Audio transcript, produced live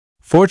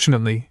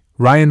Fortunately,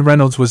 Ryan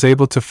Reynolds was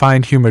able to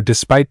find humor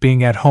despite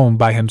being at home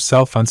by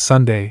himself on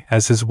Sunday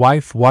as his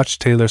wife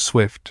watched Taylor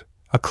Swift,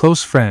 a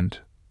close friend,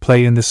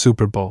 play in the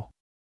Super Bowl.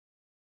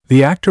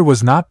 The actor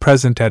was not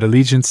present at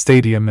Allegiant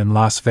Stadium in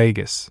Las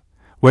Vegas,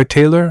 where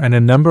Taylor and a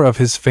number of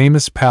his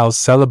famous pals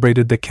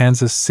celebrated the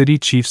Kansas City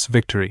Chiefs'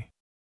 victory.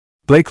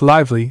 Blake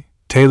Lively,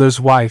 Taylor's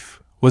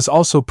wife, was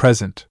also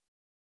present.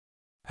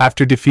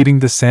 After defeating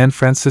the San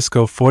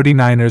Francisco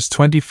 49ers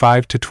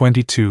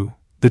 25-22,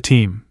 the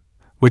team,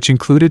 which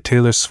included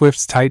Taylor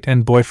Swift's tight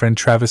end boyfriend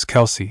Travis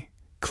Kelce,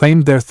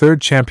 claimed their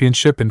third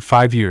championship in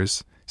 5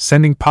 years,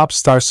 sending pop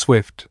star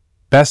Swift,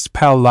 best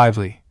pal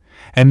Lively,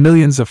 and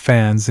millions of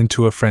fans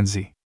into a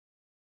frenzy.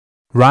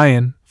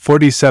 Ryan,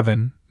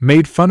 47,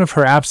 made fun of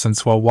her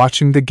absence while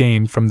watching the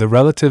game from the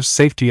relative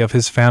safety of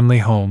his family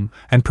home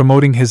and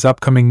promoting his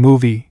upcoming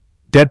movie,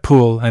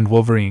 Deadpool and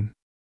Wolverine.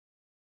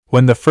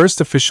 When the first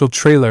official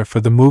trailer for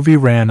the movie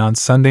ran on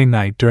Sunday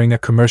night during a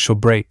commercial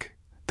break,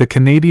 the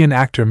Canadian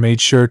actor made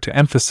sure to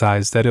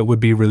emphasize that it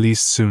would be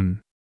released soon.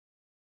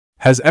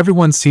 "Has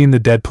everyone seen the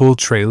Deadpool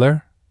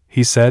trailer?"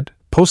 he said,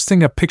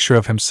 posting a picture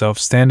of himself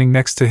standing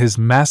next to his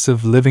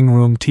massive living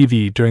room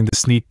TV during the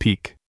sneak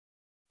peek.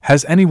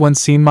 "Has anyone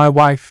seen my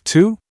wife,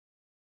 too?"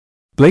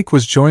 Blake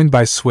was joined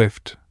by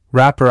Swift,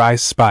 rapper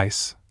Ice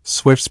Spice,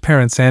 Swift's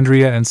parents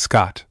Andrea and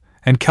Scott,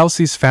 and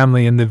Kelce's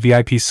family in the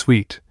VIP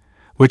suite,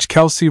 which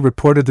Kelce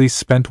reportedly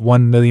spent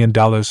 $1 million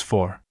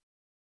for.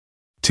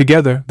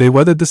 Together, they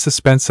weathered the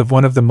suspense of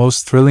one of the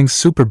most thrilling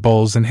Super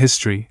Bowls in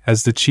history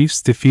as the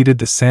Chiefs defeated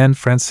the San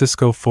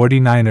Francisco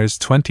 49ers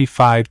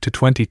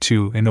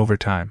 25-22 in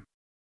overtime.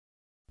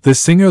 The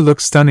singer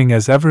looked stunning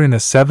as ever in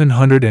a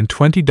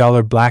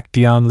 $720 black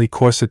Dion Lee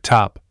corset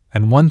top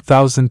and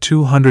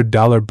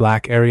 $1,200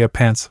 black area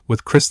pants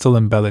with crystal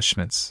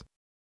embellishments.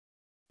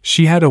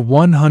 She had a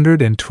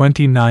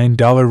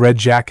 $129 red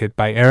jacket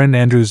by Erin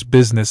Andrews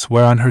Business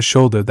Wear on her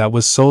shoulder that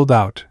was sold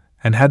out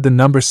and had the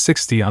number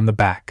 60 on the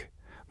back,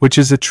 which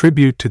is a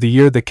tribute to the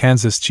year the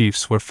Kansas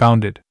Chiefs were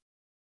founded.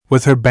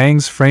 With her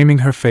bangs framing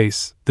her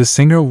face, the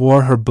singer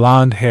wore her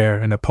blonde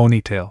hair in a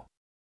ponytail.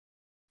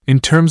 In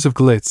terms of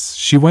glitz,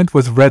 she went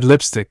with red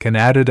lipstick and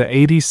added a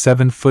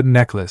 87-foot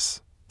necklace,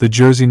 the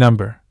jersey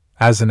number,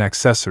 as an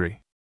accessory.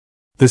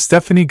 The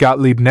Stephanie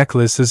Gottlieb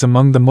necklace is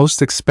among the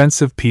most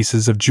expensive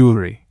pieces of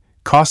jewelry,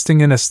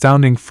 costing an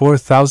astounding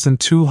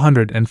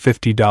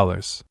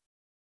 $4,250.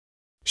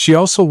 She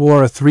also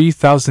wore a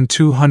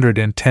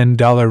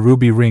 $3,210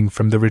 ruby ring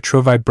from the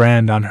Retrovi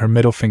brand on her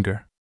middle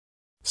finger.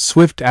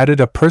 Swift added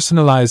a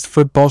personalized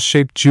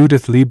football-shaped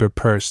Judith Lieber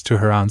purse to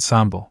her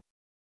ensemble.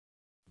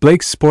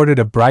 Blake sported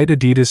a bright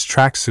Adidas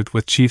tracksuit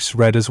with Chiefs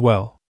red as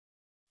well.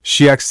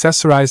 She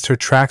accessorized her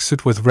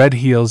tracksuit with red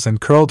heels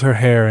and curled her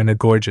hair in a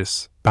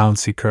gorgeous,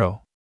 bouncy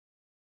curl.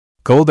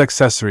 Gold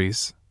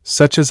accessories,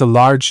 such as a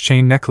large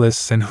chain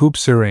necklace and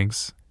hoops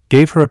earrings,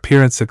 gave her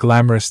appearance a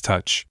glamorous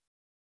touch.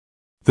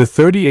 The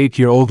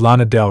 38-year-old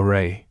Lana Del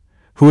Rey,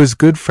 who is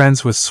good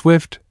friends with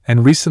Swift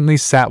and recently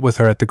sat with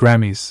her at the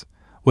Grammys,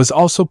 was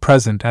also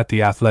present at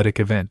the athletic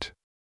event.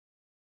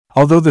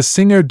 Although the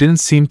singer didn't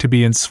seem to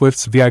be in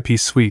Swift's VIP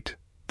suite,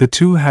 the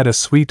two had a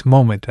sweet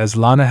moment as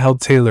Lana held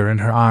Taylor in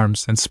her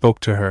arms and spoke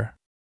to her.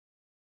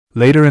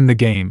 Later in the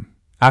game,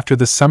 after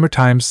the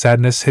Summertime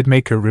Sadness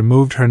hitmaker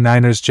removed her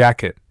Niners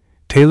jacket,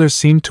 Taylor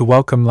seemed to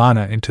welcome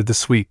Lana into the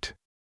suite.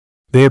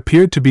 They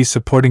appeared to be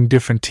supporting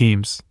different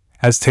teams,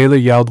 as Taylor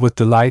yelled with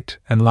delight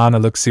and Lana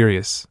looked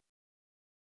serious.